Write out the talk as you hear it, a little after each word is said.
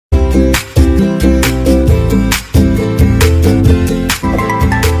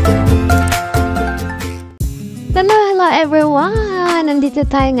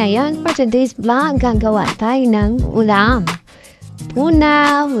tayo ngayon. For today's vlog, gagawa tayo ng ulam.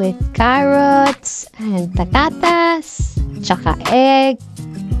 Tuna with carrots and patatas, tsaka egg,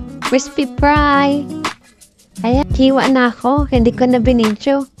 crispy fry. Ayan, hiwa na ako. Hindi ko na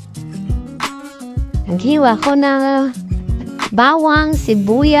binidyo. Naghiwa ko ng bawang,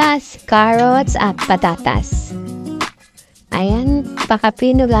 sibuyas, carrots, at patatas. Ayan,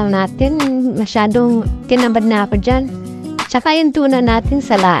 pakapino lang natin. Masyadong kinabad na ako dyan. Tsaka yung tuna natin,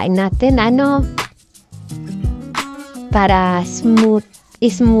 salain natin. Para smooth.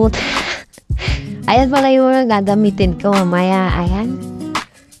 Ayan pala yung gagamitin ko mamaya.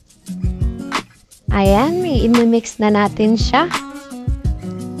 Ayan, i-mix na natin siya.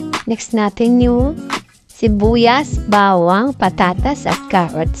 Next natin yung sibuyas, bawang, patatas, at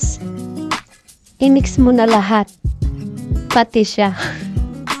carrots. I-mix mo na lahat. Pati siya.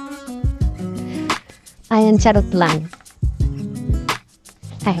 Ayan, charot lang.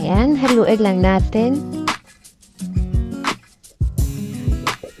 Ayan, haluin lang natin.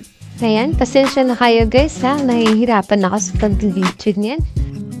 Ayan, pasensya na kayo guys ha. Nahihirapan ako sa pag-video niyan.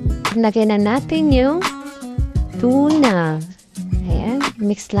 Lagyan na natin yung tuna. Ayan,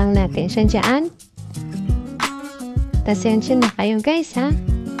 mix lang natin siya dyan. Pasensya na kayo guys ha.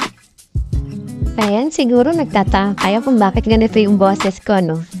 Ayan, siguro nagtataka kayo kung bakit ganito yung boses ko,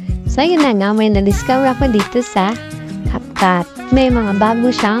 no? So, yun na nga, may na-discover ako dito sa CapCut. May mga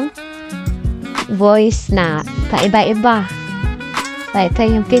bago siyang voice na paiba-iba. Ito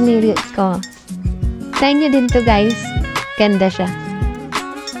yung pinili ko. Try nyo din to guys. Ganda siya.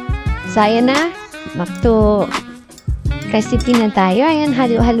 So, ayan na. Back to recipe na tayo. Ayan,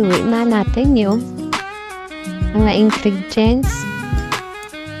 halu-haluin na natin yung mga ingredients.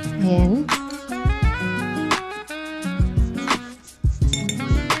 Ayan.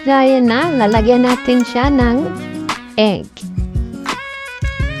 So, ayan na. Lalagyan natin siya ng egg.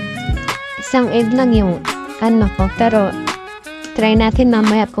 Isang egg lang yung ko. Pero, try natin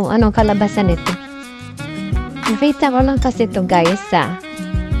mamaya kung anong kalabasan ito. Nakita ko lang kasi ito guys sa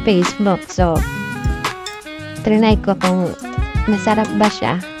Facebook. So, trinay ko kung masarap ba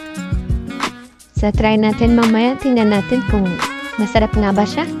siya. So, try natin mamaya. Tingnan natin kung masarap nga ba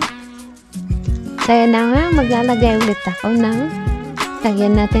siya. So, ayan na nga. Maglalagay ulit ako ng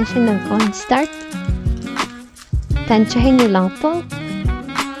lagyan natin siya ng cornstarch. Tansyahin nyo lang po.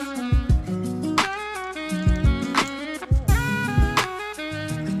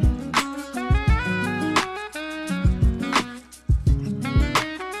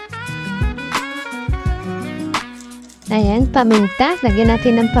 Ayan, paminta. Lagyan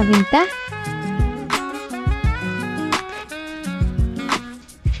natin ng paminta.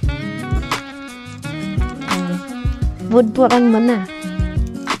 Budburan mo na.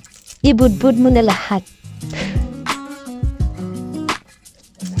 Ibudbud mo na lahat.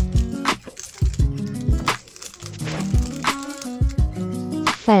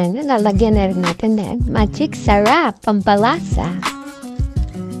 Ayan, lalagyan na rin natin din. Magic sarap, pampalasa.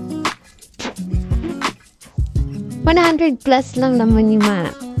 100 plus lang naman yung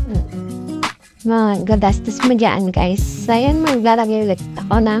mga gadastos mo dyan guys. So, ayan, maglalagay ulit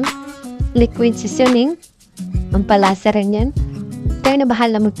ako ng liquid seasoning. Pampalasa rin yan. Tayo na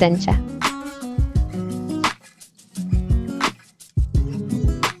bahala magtansya.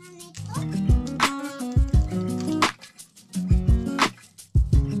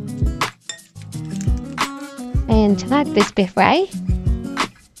 Ayan, tsaka crispy fry.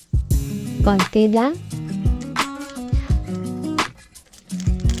 Konti lang.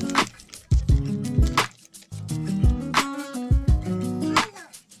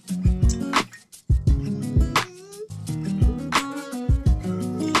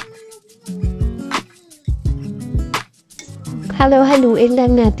 Halo-haluin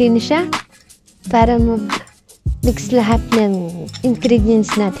lang natin siya para mag-mix lahat ng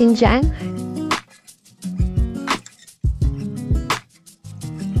ingredients natin dyan.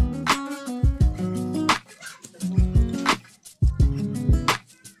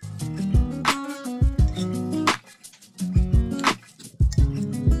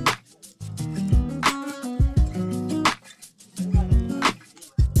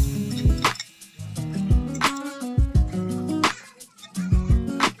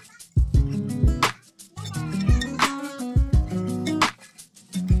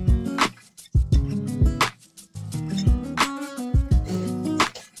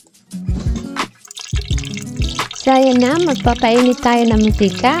 So, ayan na, magpapainit tayo ng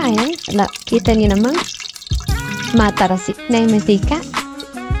mantika. Ayan, kita niyo naman, matarasik na yung mantika.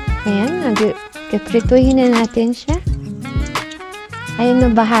 Ayan, nag-prituhin na natin siya. Ayan na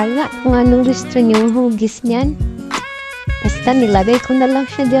bahala kung anong gusto niyo hugis niyan. Basta nilagay ko na lang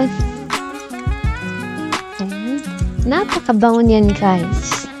siya dyan. Ayan. Napakabango niyan,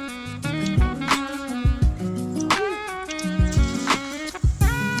 guys.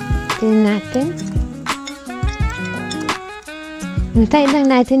 Tingnan natin. Hintayin lang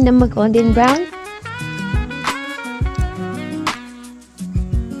natin na mag-golden brown.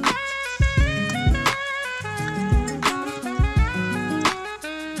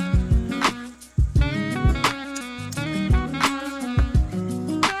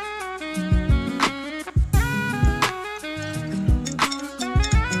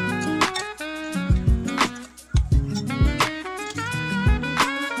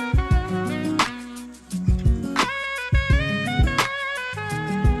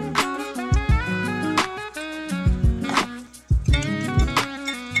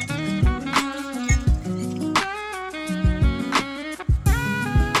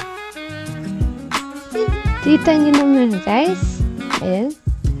 Kita nyo naman, guys. Ayan.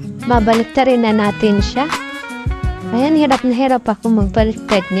 Mabaliktarin na natin siya. Ayan, hirap na hirap ako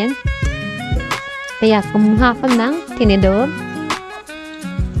magbaliktad niyan. Kaya kumuha ko ng tinidor.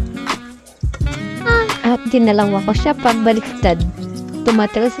 At dinalawa ko siya pagbaliktad.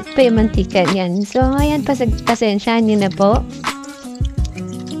 Tumatalas pa yung mantika niyan. So, ayan, pasensyahan nyo na po.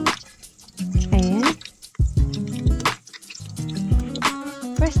 Ayan.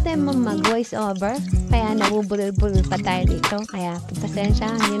 First time mo mag-voice over. Kaya nabubulol-bulol pa tayo dito. Kaya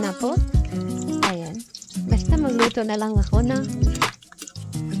pasensyahan nyo na po. Ayan. Basta magluto na lang ako na.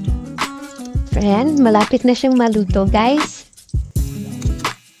 Ayan, malapit na siyang maluto, guys.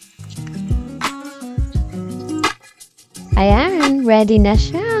 Ayan, ready na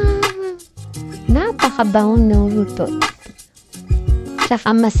siya. Napakabango ng luto.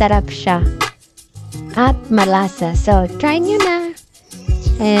 Tsaka masarap siya. At malasa. So, try nyo na.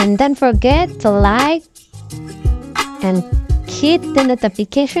 And don't forget to like and hit the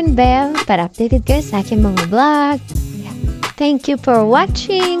notification bell para updated kayo sa aking mga vlog. Thank you for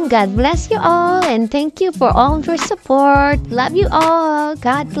watching. God bless you all. And thank you for all your support. Love you all.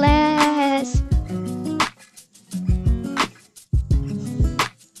 God bless.